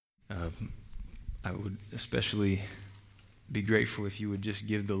I would especially be grateful if you would just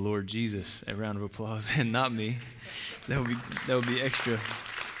give the Lord Jesus a round of applause and not me. That would be extra.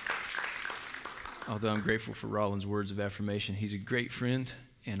 Although I'm grateful for Rollins' words of affirmation. He's a great friend,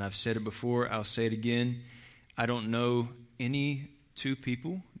 and I've said it before, I'll say it again. I don't know any two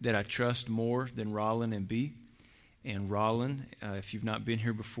people that I trust more than Rollin and B. And Rollin, if you've not been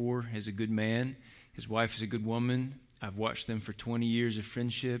here before, is a good man. His wife is a good woman. I've watched them for 20 years of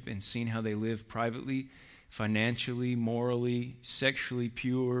friendship and seen how they live privately, financially, morally, sexually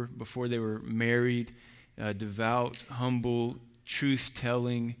pure before they were married, devout, humble,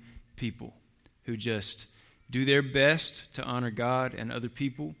 truth-telling people who just do their best to honor God and other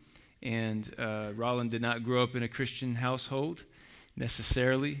people. And Rollin did not grow up in a Christian household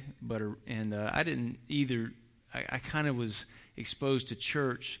necessarily, but I didn't either. I kind of was exposed to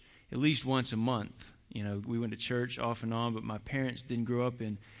church at least once a month. You know, we went to church off and on, but my parents didn't grow up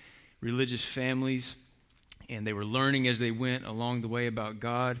in religious families, and they were learning as they went along the way about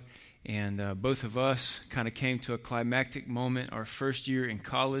God. And both of us kind of came to a climactic moment our first year in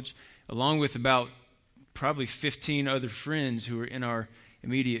college, along with about probably 15 other friends who were in our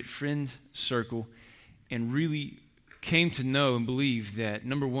immediate friend circle, and really came to know and believe that,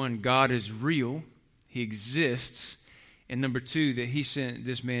 number one, God is real, He exists, and number two, that He sent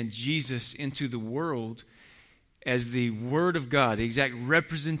this man Jesus into the world as the Word of God, the exact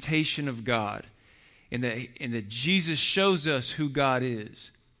representation of God, and that Jesus shows us who God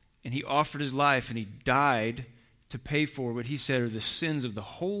is. And He offered His life, and He died to pay for what He said are the sins of the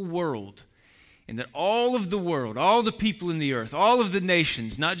whole world, and that all of the world, all the people in the earth, all of the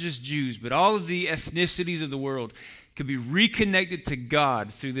nations, not just Jews, but all of the ethnicities of the world could be reconnected to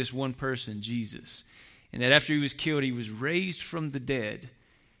God through this one person, Jesus. And that after He was killed, He was raised from the dead,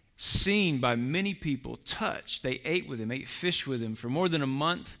 seen by many people, touched. They ate with Him, ate fish with Him for more than a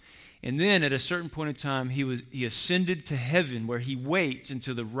month. And then at a certain point in time, He ascended to heaven, where He waits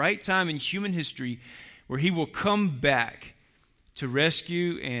until the right time in human history where He will come back to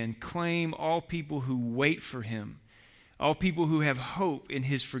rescue and claim all people who wait for Him, all people who have hope in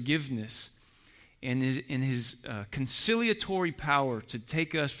His forgiveness and in His conciliatory power to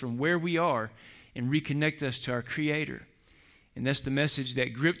take us from where we are and reconnect us to our Creator. And that's the message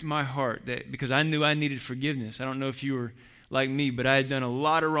that gripped my heart, that because I knew I needed forgiveness. I don't know if you were like me, but I had done a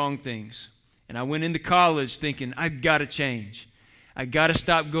lot of wrong things. And I went into college thinking, I've got to change. I got to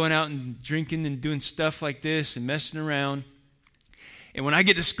stop going out and drinking and doing stuff like this and messing around. And when I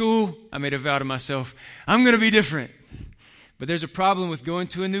get to school, I made a vow to myself, I'm going to be different. But there's a problem with going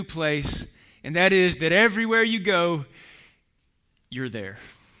to a new place, and that is that everywhere you go, you're there.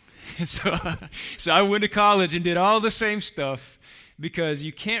 And so I went to college and did all the same stuff, because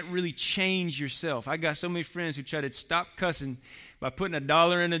you can't really change yourself. I got so many friends who try to stop cussing by putting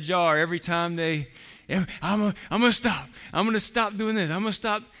 $1 in a jar every time I'm going to stop. I'm going to stop doing this. I'm going to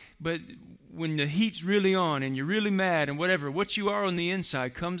stop. But when the heat's really on and you're really mad and whatever, what you are on the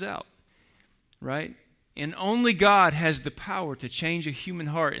inside comes out, right? And only God has the power to change a human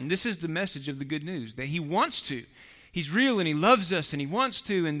heart. And this is the message of the good news, that He wants to. He's real and He loves us and He wants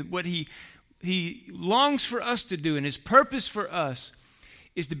to. And what He longs for us to do, and His purpose for us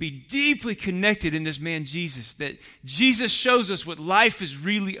is to be deeply connected in this man Jesus, that Jesus shows us what life is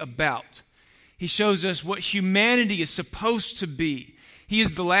really about. He shows us what humanity is supposed to be. He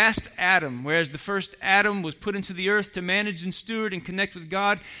is the last Adam, whereas the first Adam was put into the earth to manage and steward and connect with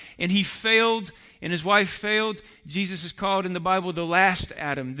God, and he failed, and his wife failed. Jesus is called in the Bible the last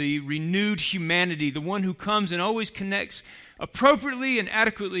Adam, the renewed humanity, the one who comes and always connects appropriately and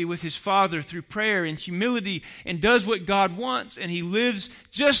adequately with his Father through prayer and humility, and does what God wants, and he lives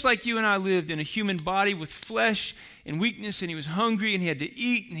just like you and I lived, in a human body with flesh and weakness, and he was hungry, and he had to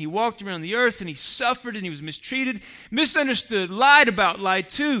eat, and he walked around the earth, and he suffered, and he was mistreated, misunderstood, lied about, lied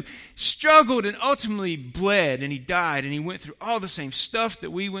to, struggled, and ultimately bled, and he died, and he went through all the same stuff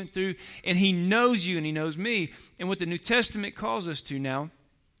that we went through, and he knows you, and he knows me. And what the New Testament calls us to now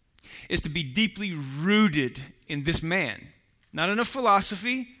is to be deeply rooted in this man. Not in a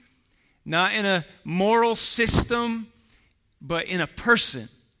philosophy, not in a moral system, but in a person,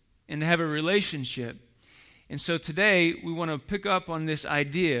 and to have a relationship. And so today we want to pick up on this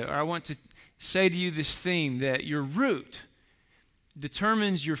idea, or I want to say to you this theme, that your root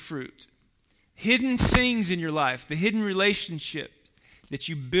determines your fruit. Hidden things in your life, the hidden relationship that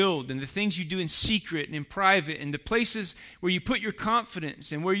you build, and the things you do in secret and in private, and the places where you put your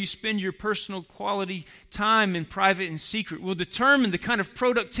confidence and where you spend your personal quality time in private and secret, will determine the kind of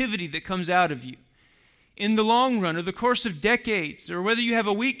productivity that comes out of you in the long run, or the course of decades, or whether you have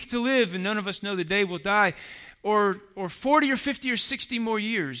a week to live and none of us know the day we'll die, or 40 or 50 or 60 more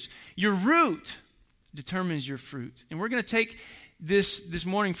years. Your root determines your fruit. And we're going to take this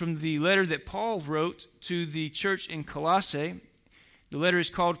morning from the letter that Paul wrote to the church in Colossae. The letter is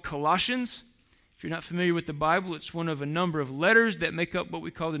called Colossians. If you're not familiar with the Bible, it's one of a number of letters that make up what we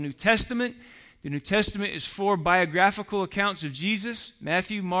call the New Testament. The New Testament is 4 biographical accounts of Jesus: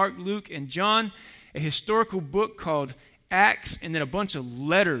 Matthew, Mark, Luke, and John, a historical book called Acts, and then a bunch of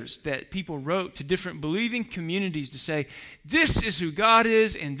letters that people wrote to different believing communities to say, this is who God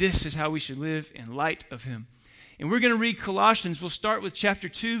is, and this is how we should live in light of Him. And we're going to read Colossians. We'll start with chapter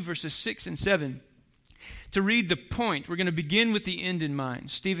 2, verses 6 and 7. To read the point, we're going to begin with the end in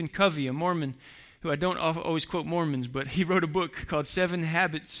mind. Stephen Covey, a Mormon, who I don't always quote Mormons, but he wrote a book called 7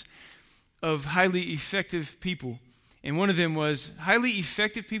 Habits of Highly Effective People. And one of them was, highly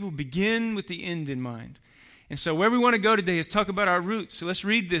effective people begin with the end in mind. And so where we want to go today is talk about our roots. So let's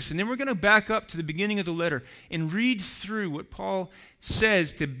read this, and then we're going to back up to the beginning of the letter and read through what Paul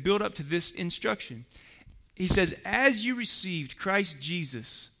says to build up to this instruction. He says, as you received Christ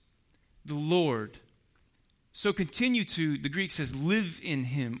Jesus, the Lord, so continue to, the Greek says, live in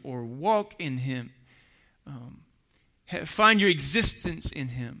Him or walk in Him. Find your existence in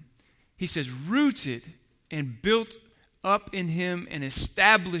Him. He says, rooted and built up in Him and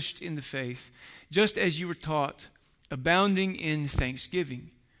established in the faith, just as you were taught, abounding in thanksgiving.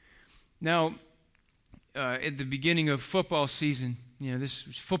 Now, at the beginning of football season, this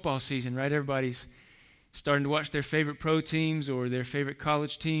is football season, right? Everybody's starting to watch their favorite pro teams or their favorite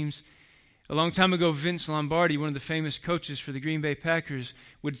college teams. A long time ago, Vince Lombardi, one of the famous coaches for the Green Bay Packers,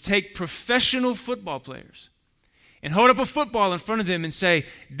 would take professional football players and hold up a football in front of them and say,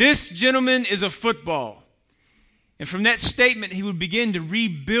 this gentleman is a football. And from that statement, he would begin to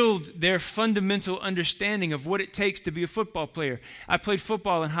rebuild their fundamental understanding of what it takes to be a football player. I played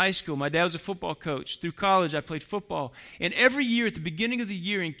football in high school. My dad was a football coach. Through college, I played football. And every year, at the beginning of the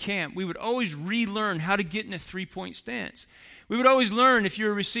year in camp, we would always relearn how to get in a three-point stance. We would always learn, if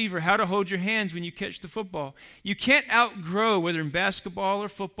you're a receiver, how to hold your hands when you catch the football. You can't outgrow, whether in basketball or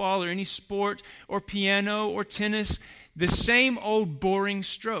football or any sport or piano or tennis, the same old boring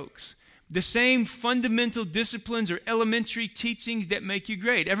strokes. The same fundamental disciplines or elementary teachings that make you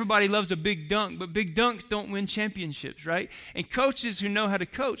great. Everybody loves a big dunk, but big dunks don't win championships, right? And coaches who know how to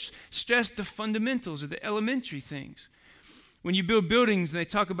coach stress the fundamentals of the elementary things. When you build buildings, they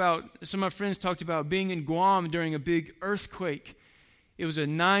talk about, some of my friends talked about being in Guam during a big earthquake. It was a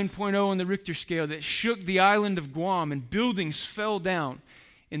 9.0 on the Richter scale that shook the island of Guam, and buildings fell down.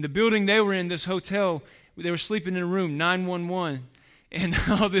 In the building they were in, this hotel, they were sleeping in a room, 911. And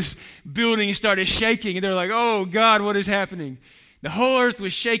all this building started shaking, and they're like, oh, God, what is happening? The whole earth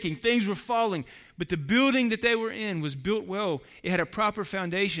was shaking. Things were falling. But the building that they were in was built well. It had a proper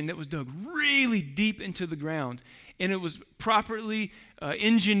foundation that was dug really deep into the ground. And it was properly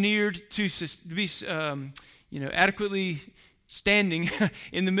engineered to be adequately standing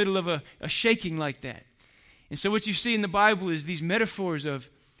in the middle of a shaking like that. And so what you see in the Bible is these metaphors of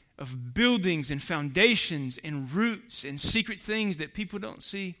buildings and foundations and roots and secret things that people don't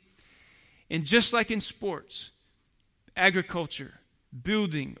see. And just like in sports, agriculture,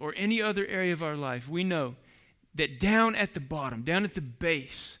 building, or any other area of our life, we know that down at the bottom, down at the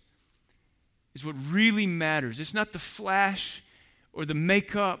base, is what really matters. It's not the flash or the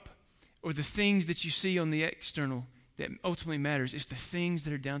makeup or the things that you see on the external that ultimately matters. It's the things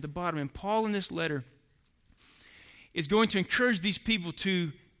that are down at the bottom. And Paul in this letter is going to encourage these people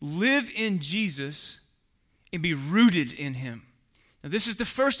to live in Jesus and be rooted in Him. Now, this is the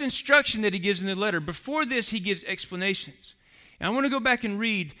first instruction that he gives in the letter. Before this, he gives explanations. And I want to go back and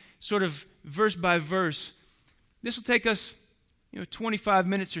read sort of verse by verse. This will take us 25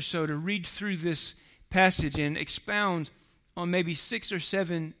 minutes or so to read through this passage and expound on maybe 6 or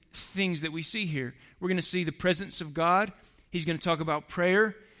 7 things that we see here. We're going to see the presence of God. He's going to talk about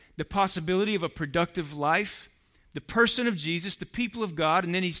prayer, the possibility of a productive life, the person of Jesus, the people of God,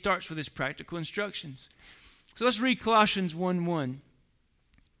 and then he starts with his practical instructions. So let's read Colossians 1:1.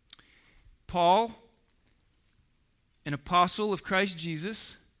 Paul, an apostle of Christ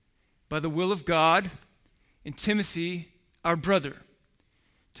Jesus, by the will of God, and Timothy, our brother,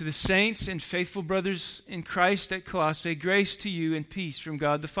 to the saints and faithful brothers in Christ at Colossae, grace to you and peace from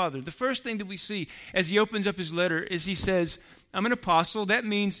God the Father. The first thing that we see as he opens up his letter is he says, I'm an apostle. That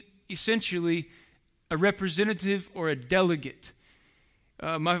means essentially a representative or a delegate.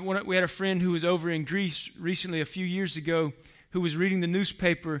 We had a friend who was over in Greece recently, a few years ago, who was reading the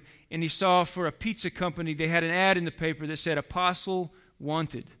newspaper, and he saw for a pizza company, they had an ad in the paper that said, Apostle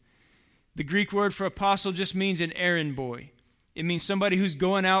Wanted. The Greek word for apostle just means an errand boy. It means somebody who's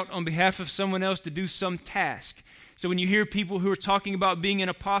going out on behalf of someone else to do some task. So when you hear people who are talking about being an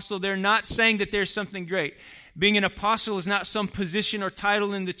apostle, they're not saying that there's something great. Being an apostle is not some position or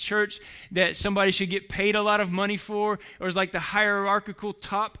title in the church that somebody should get paid a lot of money for, or is like the hierarchical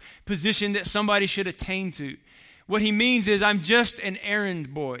top position that somebody should attain to. What he means is, I'm just an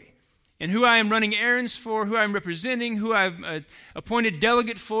errand boy. And who I am running errands for, who I'm representing, who I've appointed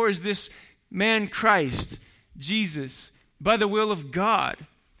delegate for is this man Christ, Jesus, by the will of God.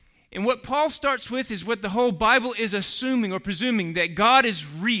 And what Paul starts with is what the whole Bible is assuming or presuming, that God is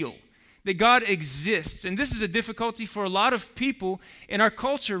real, that God exists. And this is a difficulty for a lot of people in our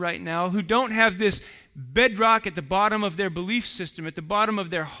culture right now who don't have this bedrock at the bottom of their belief system, at the bottom of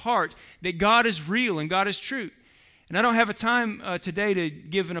their heart, that God is real and God is true. And I don't have a time today to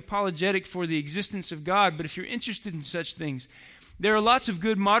give an apologetic for the existence of God, but if you're interested in such things, there are lots of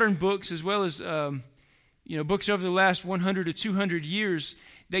good modern books as well as books over the last 100 to 200 years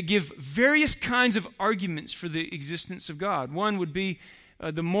that give various kinds of arguments for the existence of God. One would be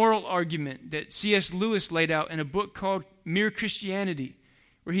the moral argument that C.S. Lewis laid out in a book called Mere Christianity,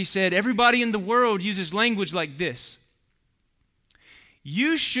 where he said, everybody in the world uses language like this.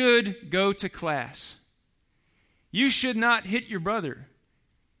 You should go to class. You should not hit your brother.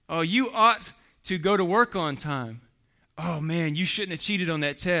 Oh, you ought to go to work on time. Oh, man, you shouldn't have cheated on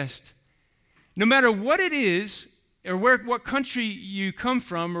that test. No matter what it is, or what country you come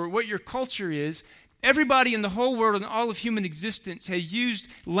from, or what your culture is, everybody in the whole world and all of human existence has used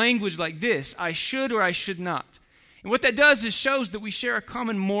language like this, I should or I should not. And what that does is shows that we share a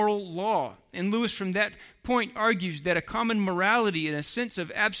common moral law. And Lewis, from that point, argues that a common morality and a sense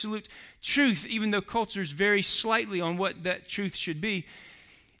of absolute truth, even though cultures vary slightly on what that truth should be,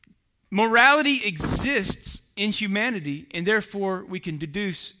 morality exists in humanity, and therefore we can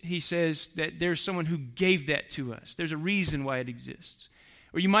deduce, he says, that there's someone who gave that to us. There's a reason why it exists.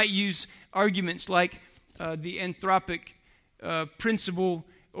 Or you might use arguments like the anthropic principle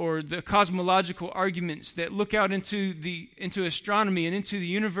or the cosmological arguments that look out into astronomy and into the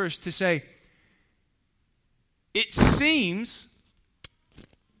universe to say, it seems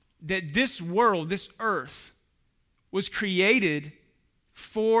that this world, this earth, was created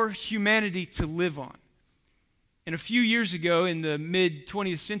for humanity to live on. And a few years ago, in the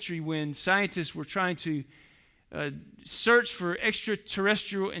mid-20th century, when scientists were trying to search for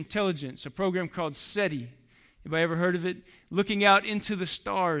extraterrestrial intelligence, a program called SETI, anybody ever heard of it? Looking out into the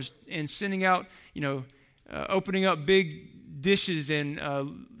stars and sending out, opening up big dishes and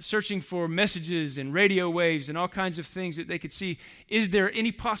searching for messages and radio waves and all kinds of things that they could see. Is there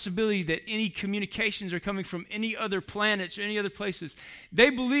any possibility that any communications are coming from any other planets or any other places? They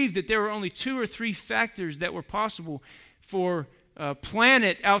believed that there were only 2 or 3 factors that were possible for a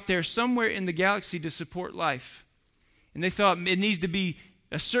planet out there somewhere in the galaxy to support life. And they thought it needs to be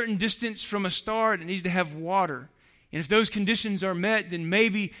a certain distance from a star and it needs to have water. And if those conditions are met, then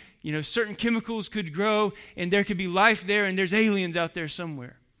maybe, certain chemicals could grow and there could be life there and there's aliens out there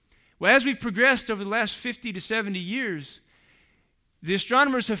somewhere. Well, as we've progressed over the last 50 to 70 years, the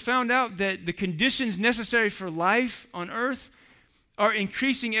astronomers have found out that the conditions necessary for life on Earth are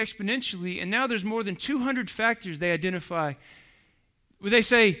increasing exponentially, and now there's more than 200 factors they identify where they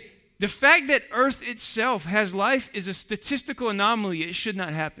say the fact that Earth itself has life is a statistical anomaly. It should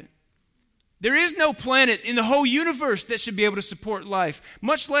not happen. There is no planet in the whole universe that should be able to support life,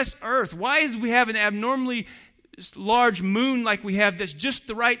 much less Earth. Why is we have an abnormally large moon like we have that's just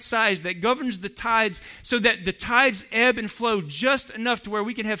the right size, that governs the tides so that the tides ebb and flow just enough to where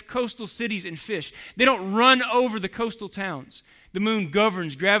we can have coastal cities and fish? They don't run over the coastal towns. The moon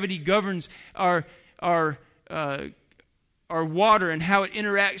governs, gravity governs our water and how it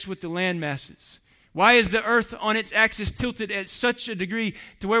interacts with the land masses. Why is the earth on its axis tilted at such a degree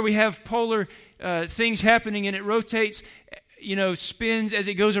to where we have polar things happening and it rotates, spins as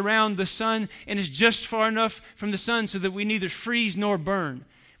it goes around the sun and is just far enough from the sun so that we neither freeze nor burn?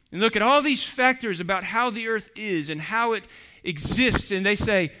 And look at all these factors about how the earth is and how it exists, and they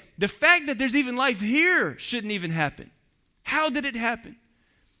say, the fact that there's even life here shouldn't even happen. How did it happen?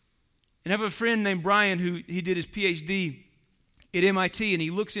 And I have a friend named Brian he did his PhD at MIT, and he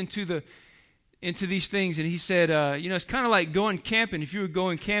looks into these things, and he said, it's kind of like going camping. If you were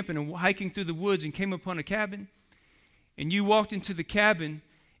going camping and hiking through the woods and came upon a cabin, and you walked into the cabin,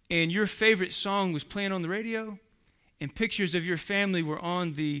 and your favorite song was playing on the radio, and pictures of your family were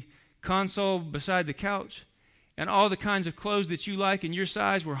on the console beside the couch, and all the kinds of clothes that you like and your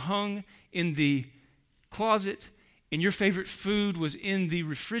size were hung in the closet, and your favorite food was in the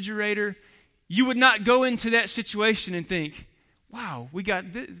refrigerator, you would not go into that situation and think, wow, we got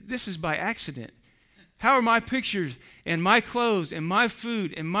this is by accident. How are my pictures and my clothes and my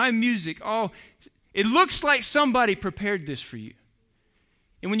food and my music all? It looks like somebody prepared this for you.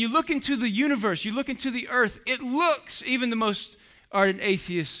 And when you look into the universe, you look into the earth, it looks, even the most ardent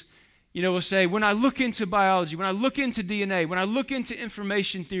atheists, will say, when I look into biology, when I look into DNA, when I look into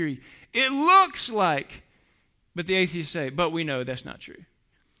information theory, it looks like, but the atheists say, but we know that's not true.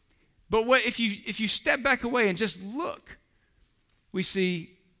 But what if you step back away and just look, we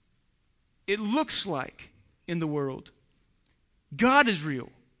see it looks like in the world, God is real.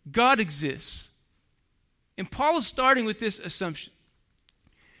 God exists. And Paul is starting with this assumption.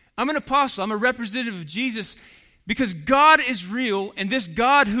 I'm an apostle. I'm a representative of Jesus because God is real, and this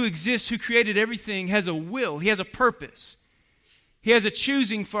God who exists, who created everything, has a will. He has a purpose. He has a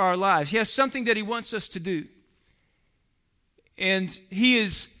choosing for our lives. He has something that he wants us to do. And he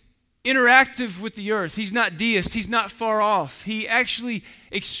is interactive with the earth. He's not deist. He's not far off. He actually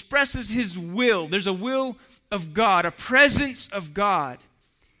expresses his will. There's a will of God, a presence of God.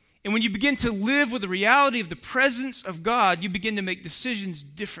 And when you begin to live with the reality of the presence of God, you begin to make decisions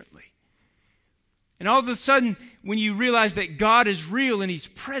differently. And all of a sudden, when you realize that God is real and he's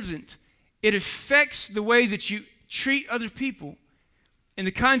present, it affects the way that you treat other people and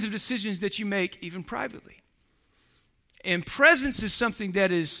the kinds of decisions that you make even privately. And presence is something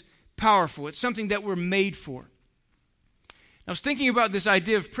that is powerful. It's something that we're made for. I was thinking about this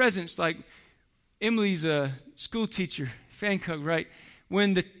idea of presence, like Emily's a school teacher, Fancug, right?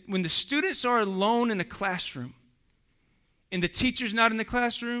 When the students are alone in a classroom and the teacher's not in the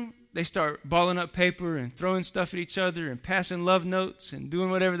classroom, they start balling up paper and throwing stuff at each other and passing love notes and doing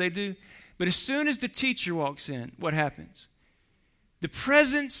whatever they do. But as soon as the teacher walks in, what happens? The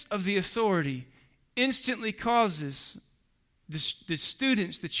presence of the authority instantly causes the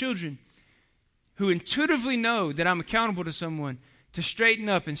students, the children, who intuitively know that I'm accountable to someone, to straighten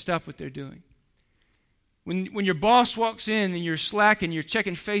up and stop what they're doing. When your boss walks in and you're slacking, you're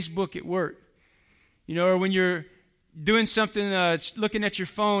checking Facebook at work, or when you're doing something, looking at your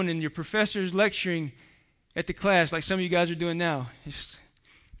phone and your professor's lecturing at the class, like some of you guys are doing now, just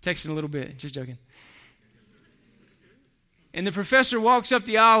texting a little bit, just joking. And the professor walks up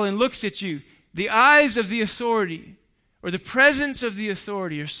the aisle and looks at you. The eyes of the authority, or the presence of the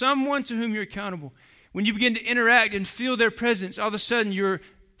authority, or someone to whom you're accountable, when you begin to interact and feel their presence, all of a sudden your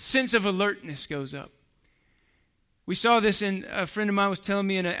sense of alertness goes up. We saw this in, a friend of mine was telling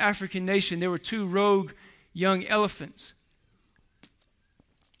me, in an African nation, there were 2 rogue young elephants.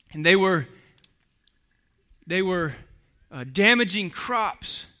 And they were damaging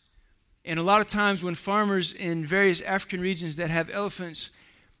crops. And a lot of times when farmers in various African regions that have elephants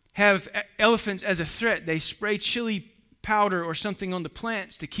as a threat, they spray chili powder or something on the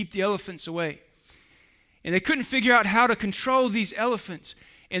plants to keep the elephants away. And they couldn't figure out how to control these elephants.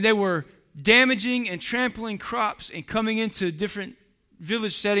 And they were damaging and trampling crops and coming into different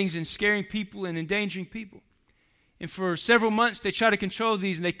village settings and scaring people and endangering people. And for several months they tried to control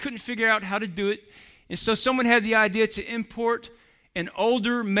these and they couldn't figure out how to do it. And so someone had the idea to import an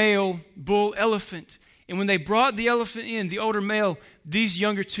older male bull elephant. And when they brought the elephant in, the older male, these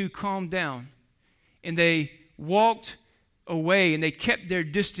younger 2 calmed down. And they walked away and they kept their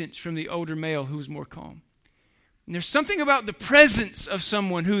distance from the older male who was more calm. And there's something about the presence of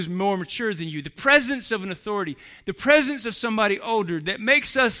someone who's more mature than you, the presence of an authority, the presence of somebody older that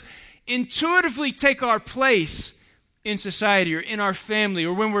makes us intuitively take our place in society or in our family,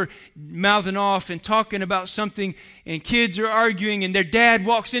 or when we're mouthing off and talking about something and kids are arguing and their dad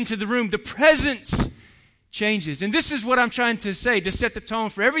walks into the room, the presence changes. And this is what I'm trying to say to set the tone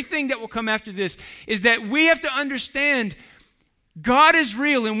for everything that will come after this, is that we have to understand God is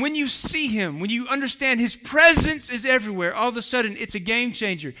real, and when you see him, when you understand his presence is everywhere, all of a sudden it's a game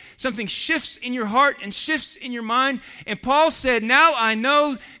changer. Something shifts in your heart and shifts in your mind. And Paul said, now I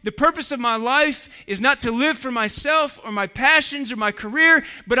know the purpose of my life is not to live for myself or my passions or my career,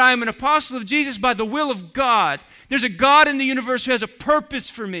 but I am an apostle of Jesus by the will of God. There's a God in the universe who has a purpose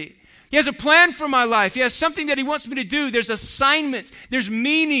for me. He has a plan for my life. He has something that he wants me to do. There's assignment. There's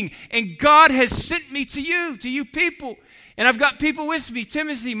meaning. And God has sent me to you people. And I've got people with me.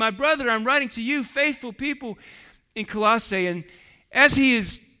 Timothy, my brother, I'm writing to you, faithful people in Colossae. And as he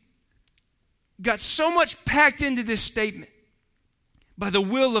has got so much packed into this statement, by the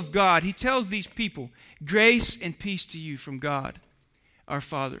will of God, he tells these people, grace and peace to you from God, our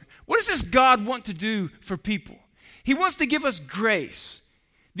Father. What does this God want to do for people? He wants to give us grace.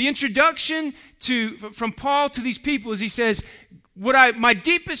 The introduction from Paul to these people is he says, my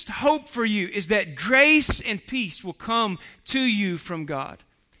deepest hope for you is that grace and peace will come to you from God.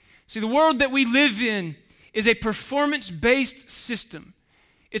 See, the world that we live in is a performance-based system.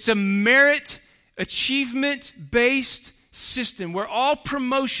 It's a merit achievement-based system where all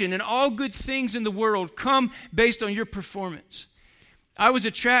promotion and all good things in the world come based on your performance. I was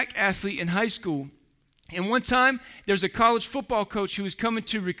a track athlete in high school, and one time there was a college football coach who was coming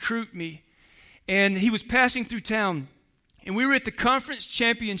to recruit me, and he was passing through town, and we were at the conference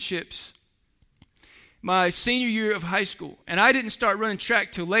championships my senior year of high school, and I didn't start running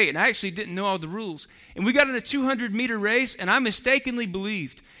track till late, and I actually didn't know all the rules. And we got in a 200-meter race, and I mistakenly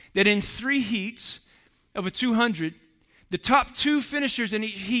believed that in 3 heats of a 200, the top 2 finishers in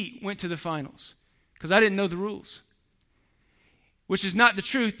each heat went to the finals because I didn't know the rules, which is not the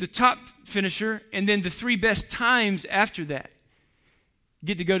truth. The top finisher and then the 3 best times after that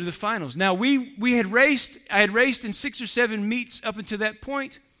get to go to the finals. Now, I had raced in 6 or 7 meets up until that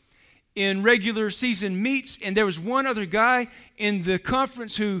point in regular season meets, and there was one other guy in the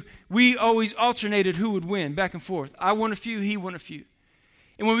conference who we always alternated who would win, back and forth. I won a few, he won a few.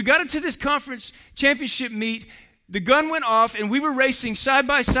 And when we got into this conference championship meet, the gun went off, and we were racing side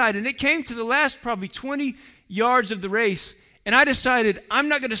by side, and it came to the last probably 20 yards of the race, and I decided I'm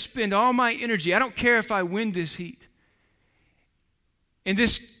not going to spend all my energy. I don't care if I win this heat. And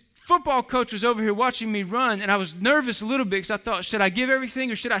this football coach was over here watching me run, and I was nervous a little bit because I thought, should I give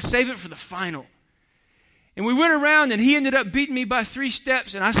everything or should I save it for the final? And we went around, and he ended up beating me by 3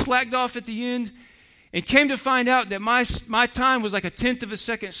 steps, and I slacked off at the end and came to find out that my time was like 1/10 of a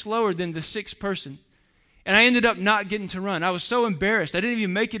second slower than the 6th person. And I ended up not getting to run. I was so embarrassed. I didn't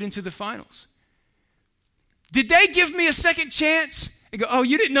even make it into the finals. Did they give me a second chance and go, oh,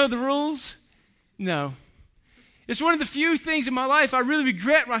 you didn't know the rules? No. It's one of the few things in my life I really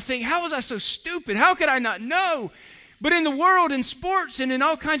regret when I think, how was I so stupid? How could I not know? But in the world, in sports, and in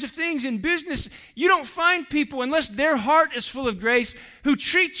all kinds of things, in business, you don't find people, unless their heart is full of grace, who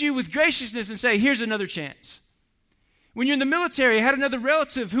treat you with graciousness and say, here's another chance. When you're in the military, I had another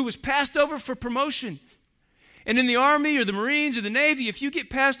relative who was passed over for promotion. And in the Army or the Marines or the Navy, if you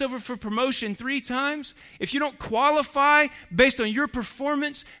get passed over for promotion 3 times, if you don't qualify based on your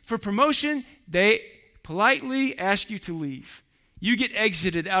performance for promotion, they politely ask you to leave. You get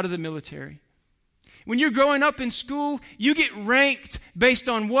exited out of the military. When you're growing up in school, you get ranked based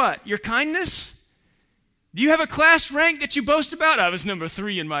on what? Your kindness? Do you have a class rank that you boast about? I was number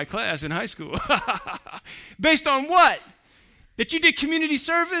 3 in my class in high school. Based on what? That you did community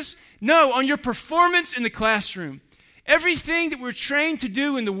service? No, on your performance in the classroom. Everything that we're trained to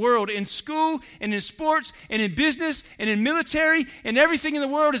do in the world, in school and in sports and in business and in military and everything in the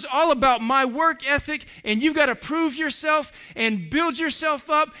world is all about my work ethic, and you've got to prove yourself and build yourself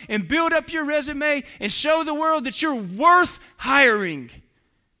up and build up your resume and show the world that you're worth hiring,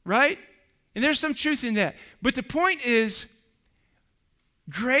 right? And there's some truth in that. But the point is,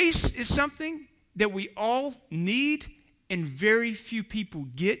 grace is something that we all need and very few people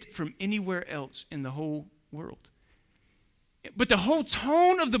get from anywhere else in the whole world. But the whole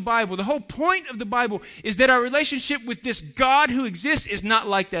tone of the Bible, the whole point of the Bible is that our relationship with this God who exists is not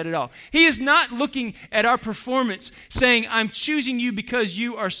like that at all. He is not looking at our performance saying, I'm choosing you because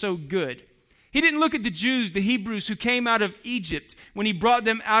you are so good. He didn't look at the Jews, the Hebrews who came out of Egypt when he brought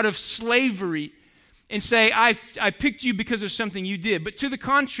them out of slavery and say, I picked you because of something you did. But to the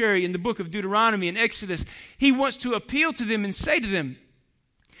contrary, in the book of Deuteronomy and Exodus, he wants to appeal to them and say to them,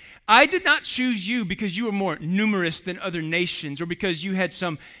 I did not choose you because you were more numerous than other nations or because you had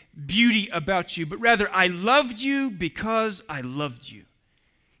some beauty about you, but rather I loved you because I loved you.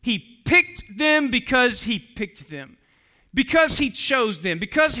 He picked them because he picked them, because he chose them,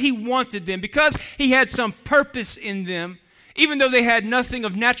 because he wanted them, because he had some purpose in them. Even though they had nothing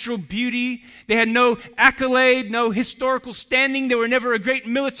of natural beauty, they had no accolade, no historical standing, they were never a great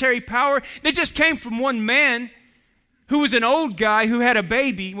military power. They just came from one man who was an old guy who had a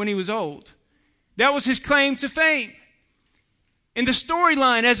baby when he was old. That was his claim to fame. And the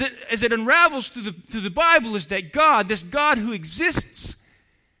storyline as it unravels through the Bible is that God, this God who exists,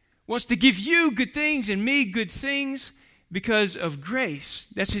 wants to give you good things and me good things because of grace.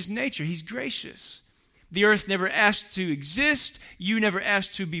 That's his nature. He's gracious. The earth never asked to exist. You never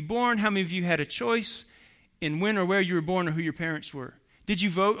asked to be born. How many of you had a choice in when or where you were born or who your parents were? Did you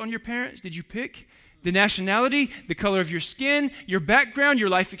vote on your parents? Did you pick the nationality, the color of your skin, your background, your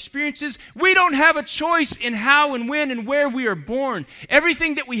life experiences? We don't have a choice in how and when and where we are born.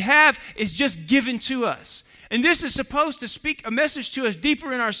 Everything that we have is just given to us. And this is supposed to speak a message to us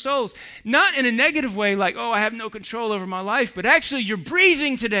deeper in our souls, not in a negative way like, oh, I have no control over my life, but actually you're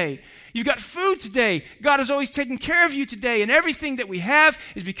breathing today. You've got food today. God has always taken care of you today, and everything that we have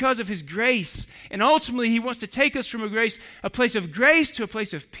is because of his grace. And ultimately, he wants to take us from a place of grace to a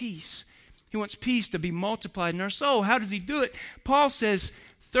place of peace. He wants peace to be multiplied in our soul. How does he do it? Paul says,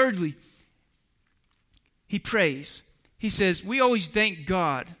 thirdly, he prays. He says, we always thank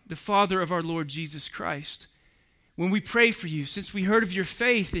God, the Father of our Lord Jesus Christ, when we pray for you, since we heard of your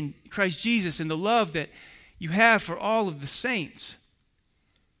faith in Christ Jesus and the love that you have for all of the saints,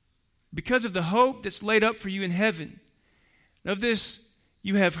 because of the hope that's laid up for you in heaven. And of this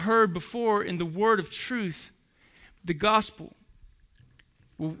you have heard before in the word of truth, the gospel.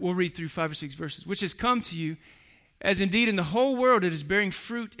 We'll read through 5 or 6 verses, which has come to you, as indeed in the whole world it is bearing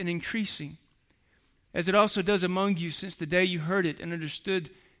fruit and increasing, as it also does among you since the day you heard it and understood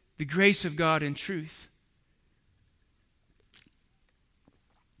the grace of God in truth.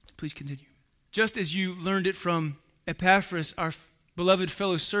 Please continue. Just as you learned it from Epaphras, our beloved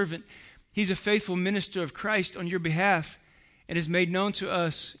fellow servant, he's a faithful minister of Christ on your behalf and has made known to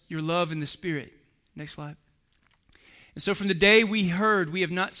us your love in the Spirit. Next slide. And so from the day we heard, we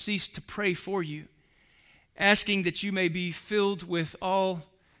have not ceased to pray for you, asking that you may be filled with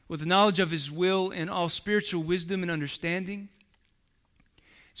the knowledge of his will and all spiritual wisdom and understanding,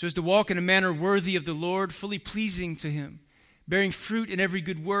 so as to walk in a manner worthy of the Lord, fully pleasing to him, bearing fruit in every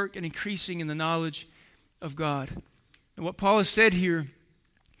good work and increasing in the knowledge of God. And what Paul has said here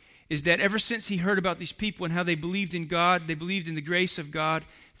is that ever since he heard about these people and how they believed in God, they believed in the grace of God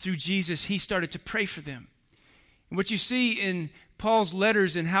through Jesus, he started to pray for them. And what you see in Paul's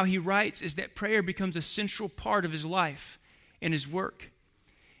letters and how he writes is that prayer becomes a central part of his life and his work.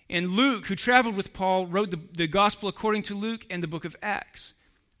 And Luke, who traveled with Paul, wrote the Gospel according to Luke and the book of Acts.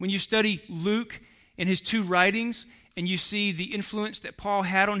 When you study Luke and his 2 writings, and you see the influence that Paul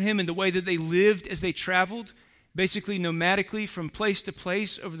had on him and the way that they lived as they traveled, basically nomadically from place to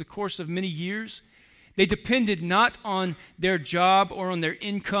place over the course of many years, they depended not on their job or on their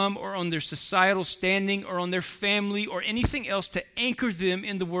income or on their societal standing or on their family or anything else to anchor them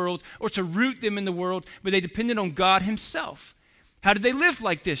in the world or to root them in the world, but they depended on God himself. How did they live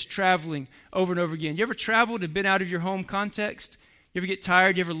like this, traveling over and over again? You ever traveled and been out of your home context? You ever get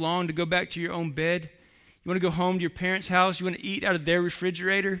tired? You ever long to go back to your own bed? You want to go home to your parents' house? You want to eat out of their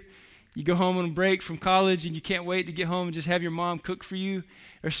refrigerator? You go home on a break from college and you can't wait to get home and just have your mom cook for you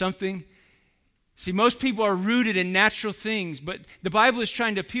or something. See, most people are rooted in natural things, but the Bible is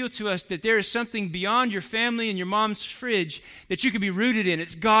trying to appeal to us that there is something beyond your family and your mom's fridge that you can be rooted in.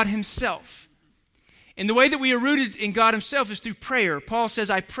 It's God himself. And the way that we are rooted in God himself is through prayer. Paul says,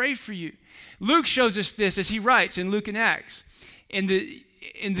 I pray for you. Luke shows us this as he writes in Luke and Acts. In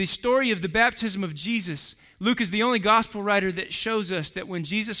the story of the baptism of Jesus, Luke is the only gospel writer that shows us that when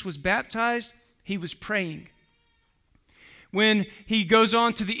Jesus was baptized, he was praying. When he goes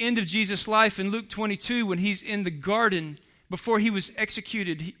on to the end of Jesus' life in Luke 22, when he's in the garden before he was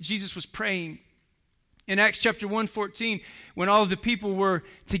executed, Jesus was praying. In Acts chapter 1:14, when all of the people were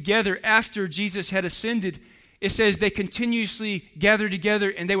together after Jesus had ascended, it says they continuously gathered together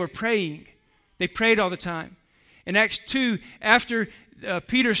and they were praying. They prayed all the time. In Acts 2, after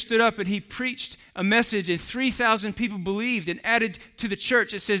Peter stood up and he preached a message and 3,000 people believed and added to the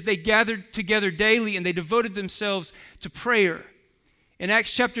church, it says they gathered together daily and they devoted themselves to prayer. In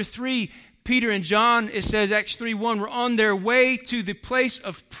Acts chapter 3, Peter and John, it says Acts 3:1, were on their way to the place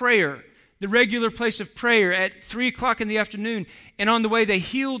of prayer, the regular place of prayer at 3 o'clock in the afternoon. And on the way they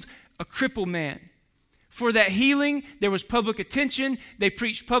healed a crippled man. For that healing, there was public attention. They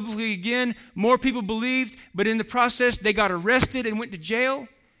preached publicly again. More people believed, but in the process, they got arrested and went to jail.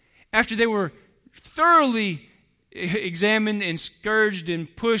 After they were thoroughly examined and scourged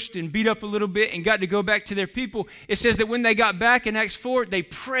and pushed and beat up a little bit and got to go back to their people, it says that when they got back in Acts 4, they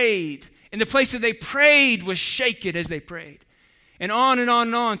prayed. And the place that they prayed was shaken as they prayed. And on and on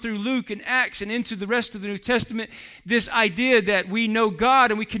and on through Luke and Acts and into the rest of the New Testament, this idea that we know God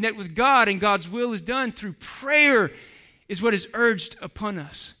and we connect with God and God's will is done through prayer is what is urged upon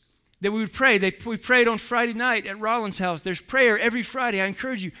us. That we would pray. We prayed on Friday night at Rollins' house. There's prayer every Friday. I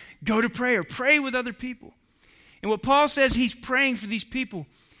encourage you, go to prayer. Pray with other people. And what Paul says he's praying for these people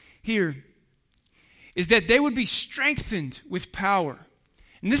here is that they would be strengthened with power.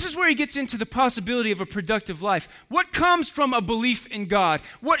 And this is where he gets into the possibility of a productive life. What comes from a belief in God?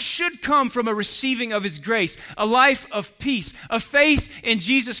 What should come from a receiving of his grace? A life of peace, a faith in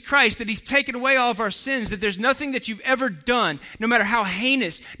Jesus Christ, that he's taken away all of our sins, that there's nothing that you've ever done, no matter how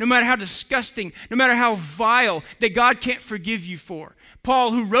heinous, no matter how disgusting, no matter how vile, that God can't forgive you for.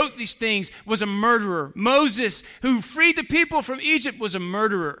 Paul, who wrote these things, was a murderer. Moses, who freed the people from Egypt, was a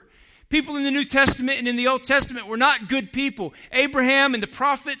murderer. People in the New Testament and in the Old Testament were not good people. Abraham and the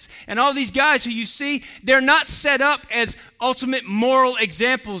prophets and all these guys who you see, they're not set up as ultimate moral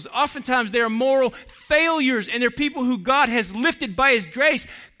examples. Oftentimes they are moral failures, and they're people who God has lifted by His grace,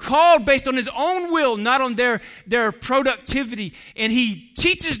 called based on His own will, not on their productivity. And He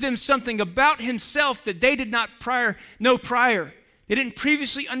teaches them something about Himself that they did not know prior. They didn't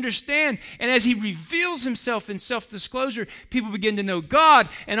previously understand. And as He reveals Himself in self-disclosure, people begin to know God.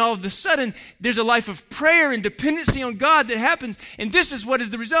 And all of a sudden, there's a life of prayer and dependency on God that happens. And this is what is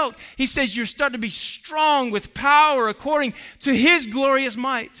the result. He says you're starting to be strong with power according to His glorious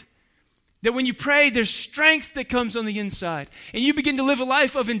might. That when you pray, there's strength that comes on the inside. And you begin to live a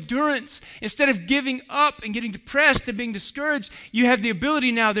life of endurance. Instead of giving up and getting depressed and being discouraged, you have the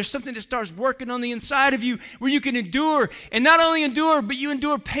ability now. There's something that starts working on the inside of you where you can endure. And not only endure, but you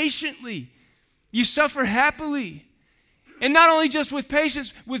endure patiently. You suffer happily. And not only just with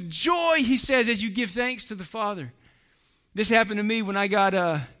patience, with joy, he says, as you give thanks to the Father. This happened to me when I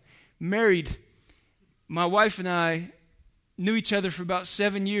got married. My wife and I knew each other for about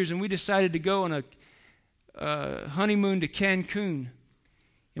 7 years, and we decided to go on a honeymoon to Cancun.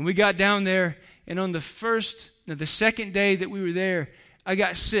 And we got down there, and on the second day that we were there, I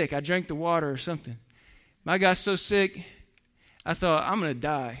got sick. I drank the water or something. I got so sick, I thought, I'm going to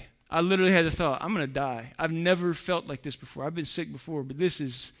die. I literally had the thought, I'm going to die. I've never felt like this before. I've been sick before, but this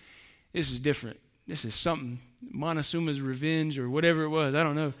is different. This is something. Montezuma's revenge or whatever it was. I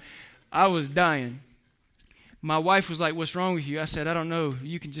don't know. I was dying. My wife was like, what's wrong with you? I said, I don't know.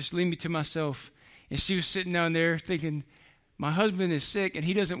 You can just leave me to myself. And she was sitting down there thinking, my husband is sick and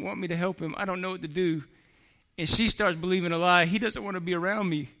he doesn't want me to help him. I don't know what to do. And she starts believing a lie. He doesn't want to be around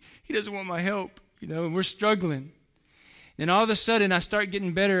me. He doesn't want my help, and we're struggling. Then all of a sudden, I start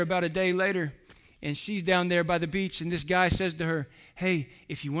getting better about a day later, and she's down there by the beach, and this guy says to her, hey,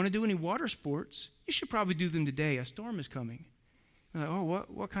 if you want to do any water sports, you should probably do them today. A storm is coming. I'm like, oh,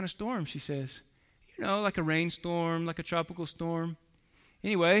 what kind of storm? She says. Like a rainstorm, like a tropical storm.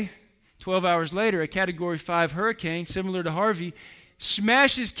 Anyway, 12 hours later, a Category 5 hurricane, similar to Harvey,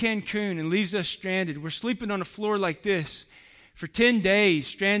 smashes Cancun and leaves us stranded. We're sleeping on a floor like this for 10 days,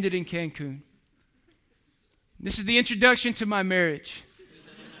 stranded in Cancun. This is the introduction to my marriage.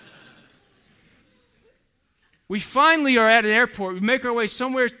 We finally are at an airport. We make our way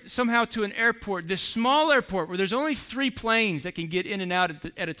somehow to an airport, this small airport where there's only 3 planes that can get in and out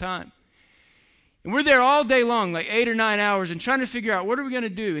at a time. And we're there all day long, like 8 or 9 hours, and trying to figure out what are we going to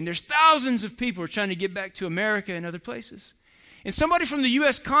do. And there's thousands of people who are trying to get back to America and other places. And somebody from the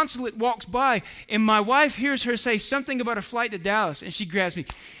U.S. consulate walks by, and my wife hears her say something about a flight to Dallas, and she grabs me.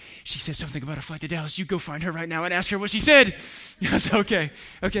 She said something about a flight to Dallas. You go find her right now and ask her what she said. I said, okay,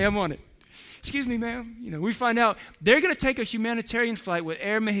 I'm on it. Excuse me, ma'am. We find out they're going to take a humanitarian flight with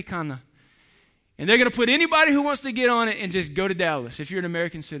Air Mexicana, and they're going to put anybody who wants to get on it and just go to Dallas if you're an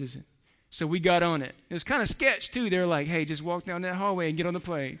American citizen. So we got on it. It was kind of sketch, too. They were like, hey, just walk down that hallway and get on the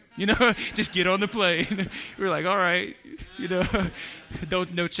plane. Just get on the plane. We were like, all right.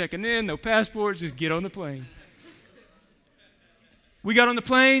 No checking in, no passports, just get on the plane. We got on the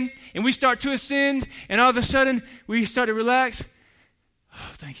plane, and we start to ascend, and all of a sudden, we start to relax.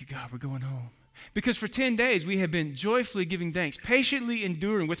 Oh, thank you, God, we're going home. Because for 10 days, we have been joyfully giving thanks, patiently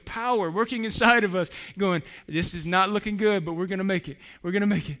enduring with power working inside of us, going, this is not looking good, but we're going to make it. We're going to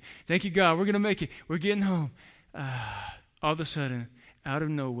make it. Thank you, God. We're going to make it. We're getting home. All of a sudden, out of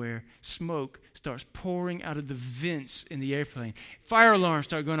nowhere, smoke starts pouring out of the vents in the airplane. Fire alarms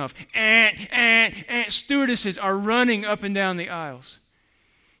start going off. Stewardesses are running up and down the aisles.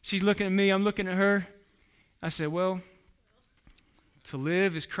 She's looking at me. I'm looking at her. I said, well, to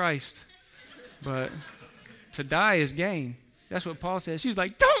live is Christ. But to die is gain. That's what Paul says. She was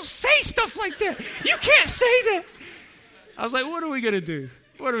like, don't say stuff like that. You can't say that. I was like, what are we going to do?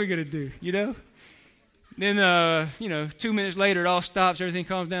 What are we going to do? Then, 2 minutes later, it all stops. Everything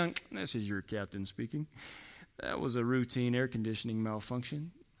calms down. This is your captain speaking. That was a routine air conditioning malfunction.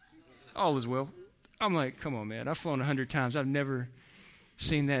 All is well. I'm like, come on, man. I've flown 100 times. I've never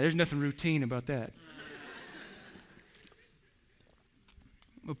seen that. There's nothing routine about that.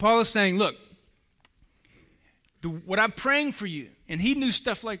 But Paul is saying, look, what I'm praying for you, and he knew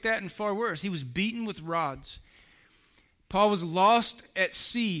stuff like that and far worse. He was beaten with rods. Paul was lost at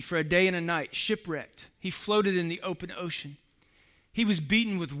sea for a day and a night, shipwrecked. He floated in the open ocean. He was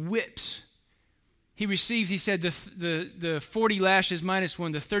beaten with whips. He received, he said, the 40 lashes minus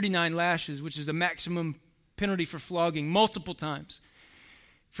 1, the 39 lashes, which is the maximum penalty for flogging, multiple times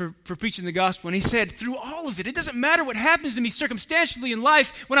for preaching the gospel. And he said, through all of it, it doesn't matter what happens to me circumstantially in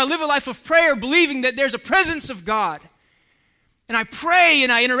life, when I live a life of prayer, believing that there's a presence of God. and I pray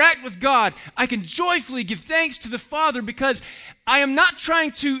and I interact with God, I can joyfully give thanks to the Father because I am not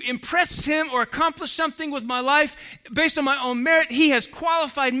trying to impress Him or accomplish something with my life based on my own merit. He has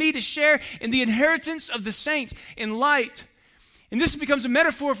qualified me to share in the inheritance of the saints in light. And this becomes a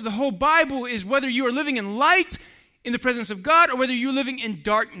metaphor for the whole Bible, is whether you are living in light in the presence of God or whether you're living in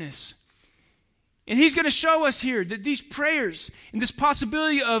darkness. And He's going to show us here that these prayers and this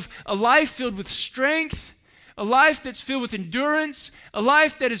possibility of a life filled with strength, a life that's filled with endurance, a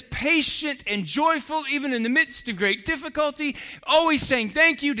life that is patient and joyful even in the midst of great difficulty, always saying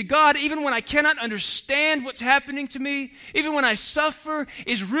thank you to God even when I cannot understand what's happening to me, even when I suffer,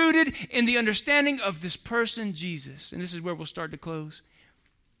 is rooted in the understanding of this person, Jesus. And this is where we'll start to close.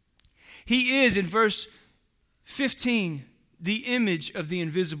 He is, in verse 15, the image of the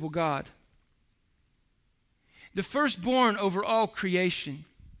invisible God, the firstborn over all creation.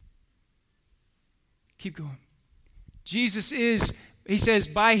 Keep going. Jesus is, he says,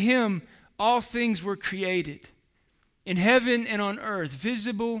 by Him all things were created, in heaven and on earth,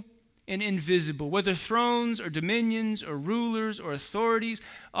 visible and invisible, whether thrones or dominions or rulers or authorities,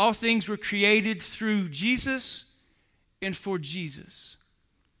 all things were created through Jesus and for Jesus.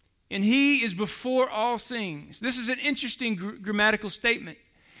 And He is before all things. This is an interesting grammatical statement.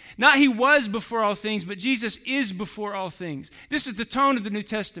 Not He was before all things, but Jesus is before all things. This is the tone of the New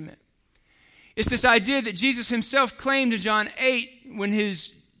Testament. It's this idea that Jesus Himself claimed in John 8 when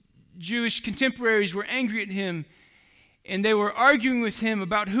His Jewish contemporaries were angry at Him and they were arguing with Him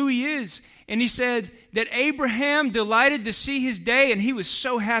about who He is. And He said that Abraham delighted to see His day and He was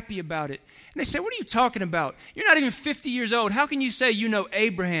so happy about it. And they said, what are you talking about? You're not even 50 years old. How can you say you know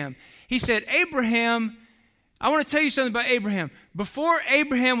Abraham? He said, Abraham, I want to tell you something about Abraham. Before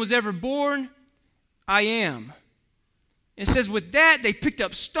Abraham was ever born, I am. It says with that, they picked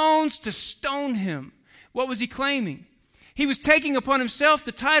up stones to stone Him. What was He claiming? He was taking upon Himself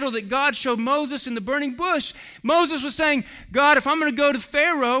the title that God showed Moses in the burning bush. Moses was saying, God, if I'm going to go to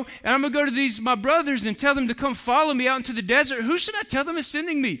Pharaoh and I'm going to go to my brothers and tell them to come follow me out into the desert, who should I tell them is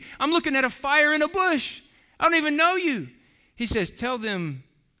sending me? I'm looking at a fire in a bush. I don't even know you. He says, tell them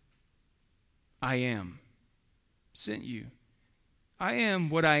I am sent you. I am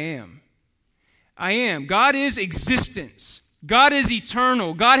what I am. I am. God is existence. God is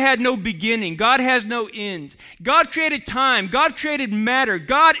eternal. God had no beginning. God has no end. God created time. God created matter.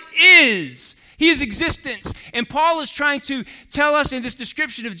 God is. He is existence. And Paul is trying to tell us in this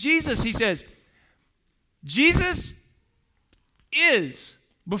description of Jesus, he says, Jesus is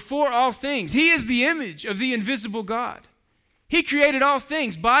before all things. He is the image of the invisible God. He created all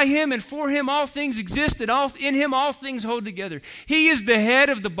things. By Him and for Him all things exist, and in Him all things hold together. He is the head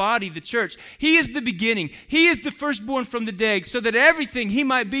of the body, the church. He is the beginning. He is the firstborn from the dead, so that everything He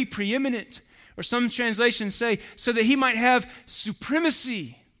might be preeminent. Or some translations say, so that He might have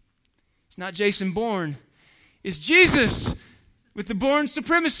supremacy. It's not Jason Bourne. It's Jesus with the Bourne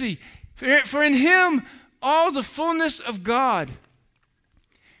supremacy. For in Him all the fullness of God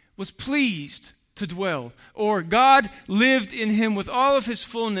was pleased to dwell. Or God lived in Him with all of His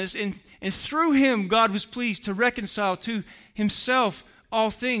fullness, and through Him God was pleased to reconcile to Himself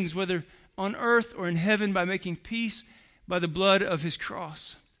all things, whether on earth or in heaven, by making peace by the blood of His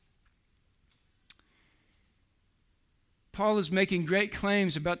cross. Paul is making great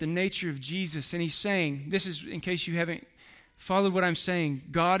claims about the nature of Jesus, and he's saying, this is in case you haven't followed what I'm saying,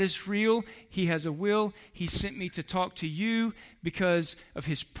 God is real. He has a will. He sent me to talk to you because of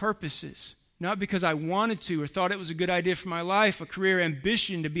His purposes. Not because I wanted to or thought it was a good idea for my life, a career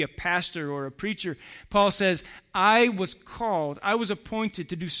ambition to be a pastor or a preacher. Paul says, I was called, I was appointed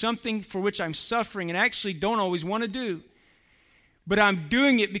to do something for which I'm suffering and actually don't always want to do. But I'm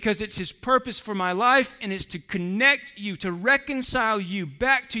doing it because it's His purpose for my life, and it's to connect you, to reconcile you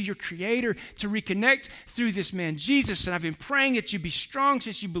back to your Creator, to reconnect through this man, Jesus. And I've been praying that you be strong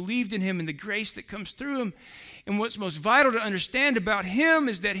since you believed in Him and the grace that comes through Him. And what's most vital to understand about Him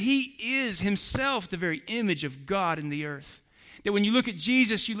is that He is Himself the very image of God in the earth. That when you look at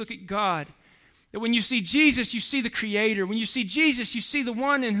Jesus, you look at God. That when you see Jesus, you see the Creator. When you see Jesus, you see the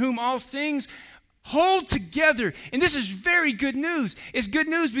one in whom all things hold together. And this is very good news. It's good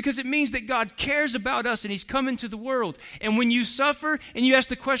news because it means that God cares about us and He's come into the world. And when you suffer and you ask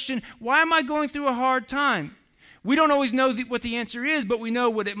the question, why am I going through a hard time? We don't always know what the answer is, but we know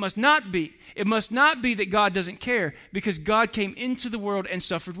what it must not be. It must not be that God doesn't care, because God came into the world and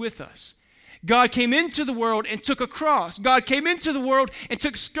suffered with us. God came into the world and took a cross. God came into the world and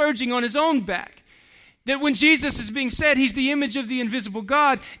took scourging on His own back. That when Jesus is being said, He's the image of the invisible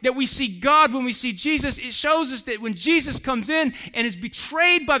God, that we see God when we see Jesus, it shows us that when Jesus comes in and is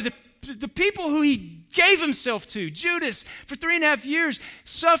betrayed by the people who He gave himself to. Judas, for 3.5 years,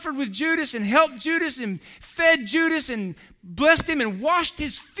 suffered with Judas and helped Judas and fed Judas and blessed him and washed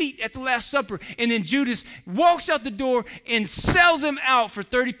his feet at the Last Supper. And then Judas walks out the door and sells him out for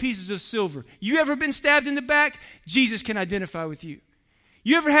 30 pieces of silver. You ever been stabbed in the back? Jesus can identify with you.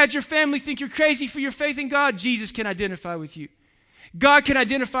 You ever had your family think you're crazy for your faith in God? Jesus can identify with you. God can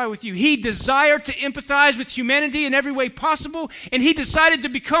identify with you. He desired to empathize with humanity in every way possible, and he decided to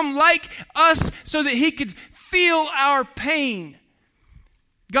become like us so that he could feel our pain.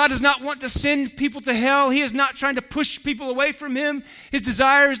 God does not want to send people to hell. He is not trying to push people away from him. His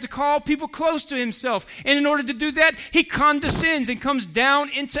desire is to call people close to himself. And in order to do that, he condescends and comes down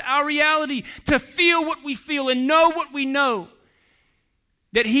into our reality to feel what we feel and know what we know,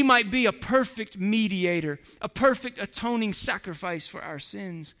 that he might be a perfect mediator, a perfect atoning sacrifice for our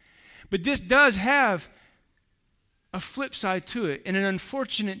sins. But this does have a flip side to it and an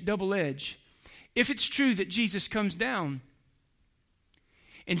unfortunate double edge. If it's true that Jesus comes down,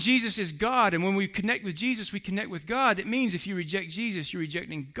 and Jesus is God, and when we connect with Jesus, we connect with God. It means if you reject Jesus, you're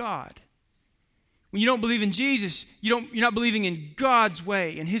rejecting God. When you don't believe in Jesus, you're not believing in God's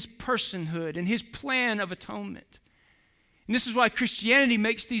way and his personhood and his plan of atonement. And this is why Christianity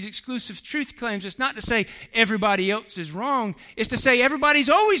makes these exclusive truth claims. It's not to say everybody else is wrong. It's to say everybody's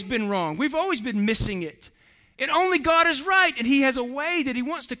always been wrong. We've always been missing it. And only God is right. And he has a way that he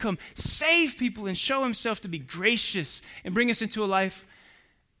wants to come save people and show himself to be gracious and bring us into a life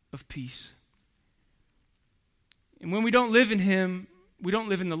of peace. And when we don't live in him, we don't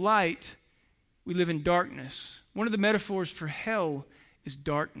live in the light, we live in darkness. One of the metaphors for hell is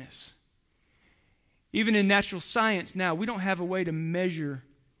darkness. Even in natural science now, we don't have a way to measure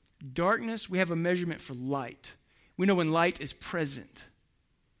darkness. We have a measurement for light. We know when light is present.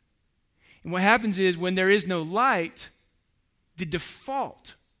 And what happens is when there is no light, the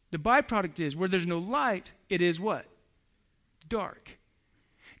default, the byproduct is where there's no light, it is what? Dark.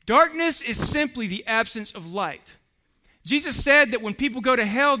 Darkness is simply the absence of light. Jesus said that when people go to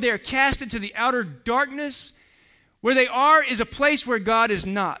hell, they are cast into the outer darkness. Where they are is a place where God is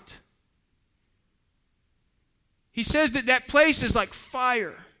not. He says that that place is like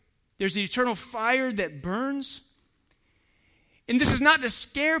fire. There's the eternal fire that burns. And this is not to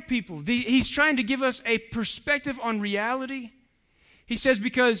scare people. He's trying to give us a perspective on reality. He says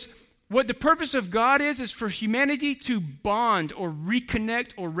because what the purpose of God is for humanity to bond or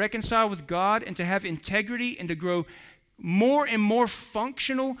reconnect or reconcile with God and to have integrity and to grow more and more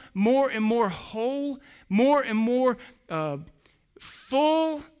functional, more and more whole, more and more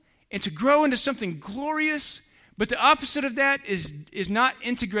full, and to grow into something glorious. But the opposite of that is not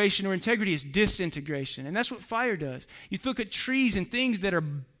integration or integrity, it's disintegration. And that's what fire does. You look at trees and things that are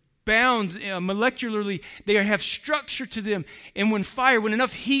bound molecularly, they have structure to them. And when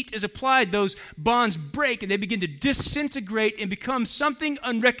enough heat is applied, those bonds break and they begin to disintegrate and become something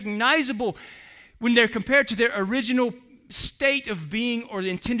unrecognizable when they're compared to their original state of being or the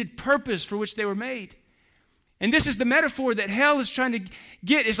intended purpose for which they were made. And this is the metaphor that hell is trying to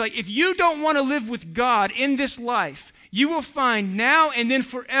get. It's like if you don't want to live with God in this life, you will find now and then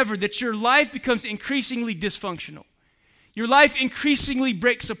forever that your life becomes increasingly dysfunctional. Your life increasingly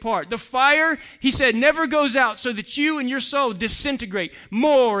breaks apart. The fire, he said, never goes out so that you and your soul disintegrate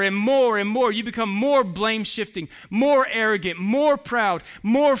more and more and more. You become more blame-shifting, more arrogant, more proud,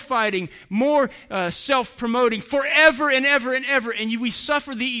 more fighting, more self-promoting forever and ever and ever. And we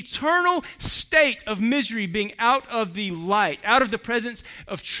suffer the eternal state of misery being out of the light, out of the presence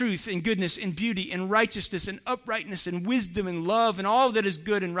of truth and goodness and beauty and righteousness and uprightness and wisdom and love and all that is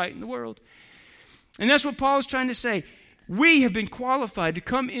good and right in the world. And that's what Paul is trying to say. We have been qualified to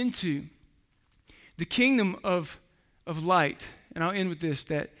come into the kingdom of light. And I'll end with this,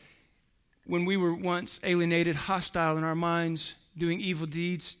 that when we were once alienated, hostile in our minds, doing evil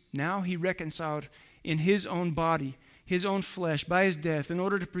deeds, now he reconciled in his own body, his own flesh, by his death, in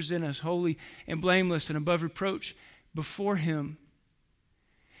order to present us holy and blameless and above reproach before him.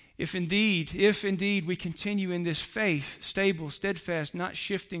 If indeed we continue in this faith, stable, steadfast, not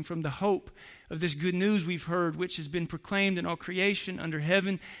shifting from the hope of this good news we've heard, which has been proclaimed in all creation under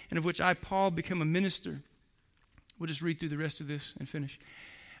heaven, and of which I, Paul, become a minister. We'll just read through the rest of this and finish.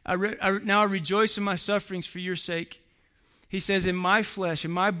 Now I rejoice in my sufferings for your sake. He says, in my flesh,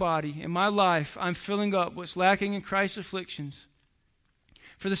 in my body, in my life, I'm filling up what's lacking in Christ's afflictions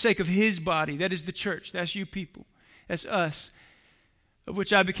for the sake of his body. That is the church. That's you people. That's us. Of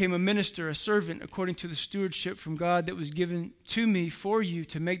which I became a minister, a servant, according to the stewardship from God that was given to me for you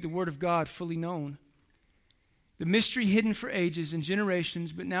to make the word of God fully known. The mystery hidden for ages and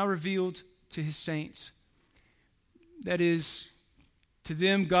generations, but now revealed to his saints. That is, To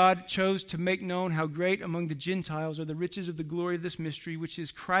them God chose to make known how great among the Gentiles are the riches of the glory of this mystery, which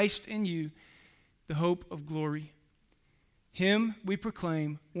is Christ in you, the hope of glory. Him we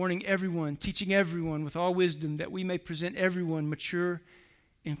proclaim, warning everyone, teaching everyone with all wisdom, that we may present everyone mature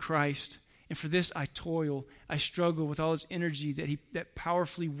in Christ. And for this I toil, I struggle with all his energy that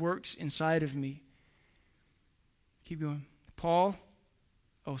powerfully works inside of me. Keep going. Paul,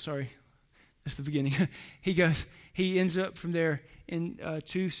 that's the beginning. He ends up from there in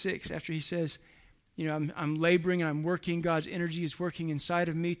 2:6 after he says, I'm laboring and I'm working. God's energy is working inside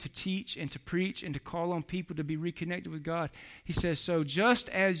of me to teach and to preach and to call on people to be reconnected with God. He says, so just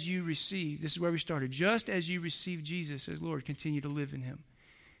as you receive, this is where we started, just as you receive Jesus as Lord, continue to live in him.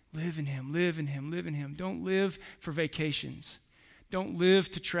 Live in him, live in him, live in him. Don't live for vacations. Don't live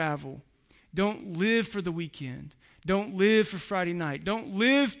to travel. Don't live for the weekend. Don't live for Friday night. Don't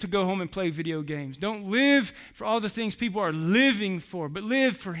live to go home and play video games. Don't live for all the things people are living for, but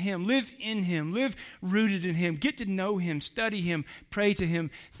live for him. Live in him. Live rooted in him. Get to know him. Study him. Pray to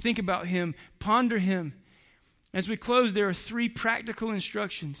him. Think about him. Ponder him. As we close, there are 3 practical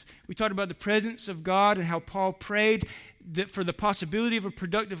instructions. We talked about the presence of God and how Paul prayed that for the possibility of a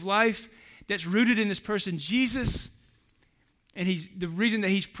productive life that's rooted in this person, Jesus. And the reason that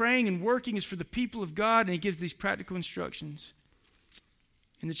he's praying and working is for the people of God, and he gives these practical instructions.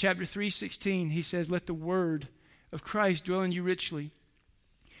 In the chapter 3:16, he says, let the word of Christ dwell in you richly.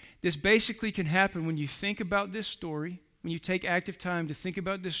 This basically can happen when you think about this story, when you take active time to think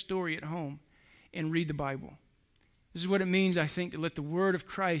about this story at home and read the Bible. This is what it means, I think, to let the word of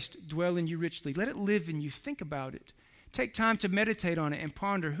Christ dwell in you richly. Let it live in you. Think about it. Take time to meditate on it and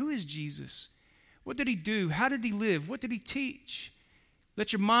ponder, who is Jesus? What did he do? How did he live? What did he teach?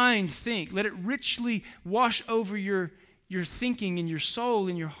 Let your mind think. Let it richly wash over your thinking and your soul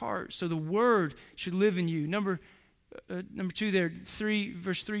and your heart. So the word should live in you. Number 2 there,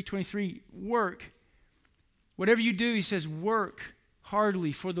 verse 3:23, work. Whatever you do, he says, work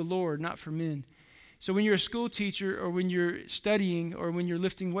heartily for the Lord, not for men. So when you're a school teacher or when you're studying or when you're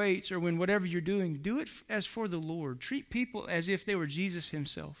lifting weights or when whatever you're doing, do it as for the Lord. Treat people as if they were Jesus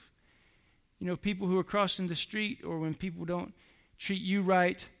himself. People who are crossing the street or when people don't treat you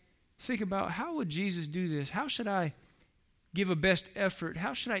right, think about, how would Jesus do this? How should I give a best effort?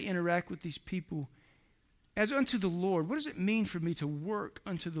 How should I interact with these people as unto the Lord? What does it mean for me to work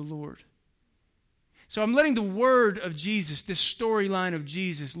unto the Lord? So I'm letting the word of Jesus, this storyline of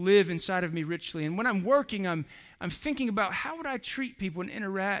Jesus, live inside of me richly. And when I'm working, I'm thinking about how would I treat people and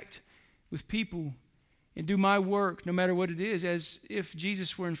interact with people and do my work, no matter what it is, as if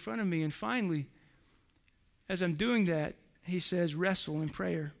Jesus were in front of me. And finally, as I'm doing that, he says, wrestle in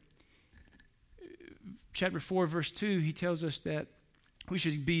prayer. Chapter 4, verse 2, he tells us that we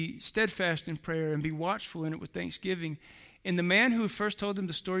should be steadfast in prayer and be watchful in it with thanksgiving. And the man who first told them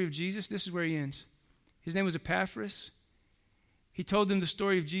the story of Jesus, this is where he ends. His name was Epaphras. He told them the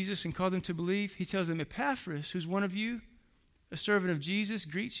story of Jesus and called them to believe. He tells them, Epaphras, who's one of you, a servant of Jesus,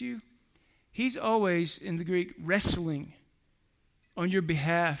 greets you. He's always, in the Greek, wrestling on your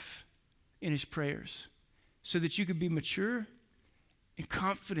behalf in his prayers so that you could be mature and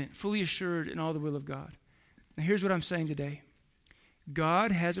confident, fully assured in all the will of God. Now here's what I'm saying today.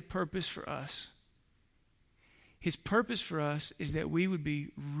 God has a purpose for us. His purpose for us is that we would be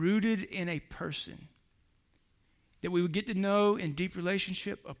rooted in a person, that we would get to know in deep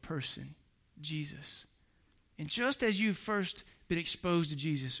relationship a person, Jesus. And just as you've first been exposed to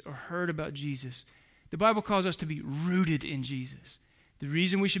Jesus or heard about Jesus, the Bible calls us to be rooted in Jesus. The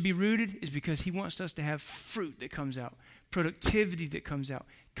reason we should be rooted is because he wants us to have fruit that comes out, productivity that comes out,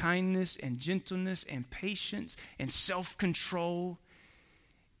 kindness and gentleness and patience and self-control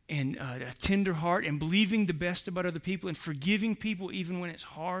and a tender heart and believing the best about other people and forgiving people even when it's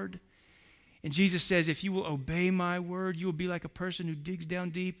hard. And Jesus says, if you will obey my word, you will be like a person who digs down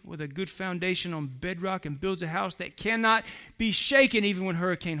deep with a good foundation on bedrock and builds a house that cannot be shaken even when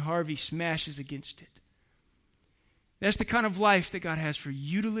Hurricane Harvey smashes against it. That's the kind of life that God has for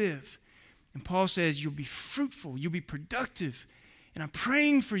you to live. And Paul says you'll be fruitful, you'll be productive. And I'm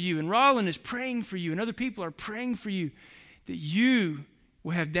praying for you, and Rollin is praying for you, and other people are praying for you, that you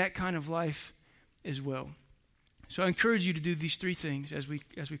will have that kind of life as well. So I encourage you to do these 3 things as we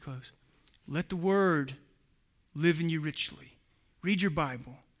close. Let the word live in you richly. Read your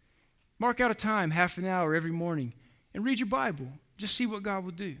Bible. Mark out a time, half an hour every morning, and read your Bible. Just see what God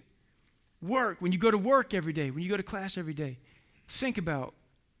will do. Work. When you go to work every day, when you go to class every day, think about,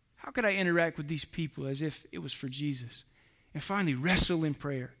 how could I interact with these people as if it was for Jesus? And finally, wrestle in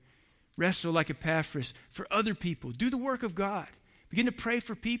prayer. Wrestle like Epaphras for other people. Do the work of God. Begin to pray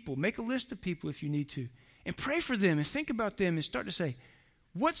for people. Make a list of people if you need to. And pray for them and think about them and start to say,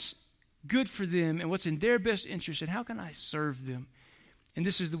 what's good for them and what's in their best interest, and how can I serve them? And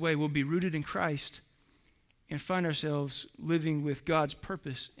this is the way we'll be rooted in Christ and find ourselves living with God's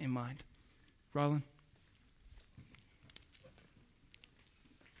purpose in mind. Roland?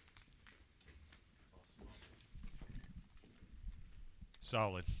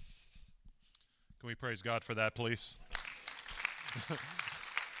 Solid. Can we praise God for that, please?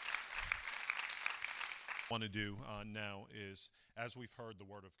 Want to do now is, as we've heard the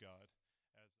Word of God,